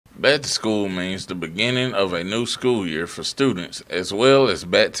Back to school means the beginning of a new school year for students, as well as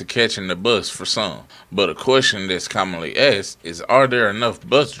back to catching the bus for some. But a question that's commonly asked is, are there enough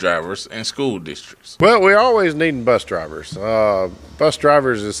bus drivers in school districts? Well, we're always needing bus drivers. Bus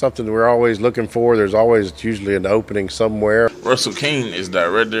drivers is something we're always looking for. There's always usually an opening somewhere. Russell King is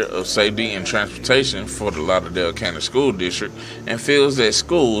Director of Safety and Transportation for the Lauderdale County School District and feels that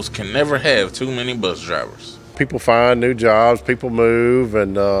schools can never have too many bus drivers. People find new jobs, people move,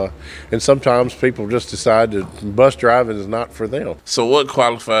 and sometimes people just decide that bus driving is not for them. So what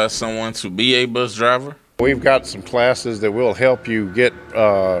qualifies someone to be a bus driver? We've got some classes that will help you get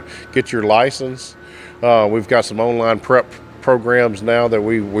your license. We've got some online prep programs now that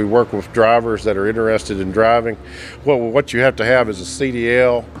we work with drivers that are interested in driving. Well, what you have to have is a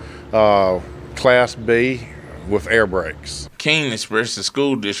CDL Class B with air brakes. King expressed the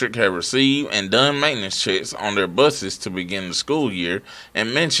school district have received and done maintenance checks on their buses to begin the school year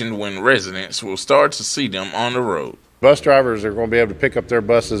and mentioned when residents will start to see them on the road. Bus drivers are going to be able to pick up their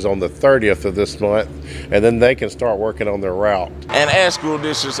buses on the 30th of this month, and then they can start working on their route. And as school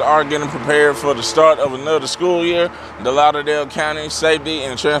districts are getting prepared for the start of another school year, the Lauderdale County Safety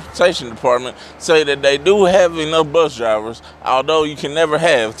and Transportation Department say that they do have enough bus drivers, although you can never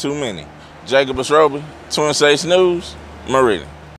have too many. Jacob Roby, Twin States News, Meridian.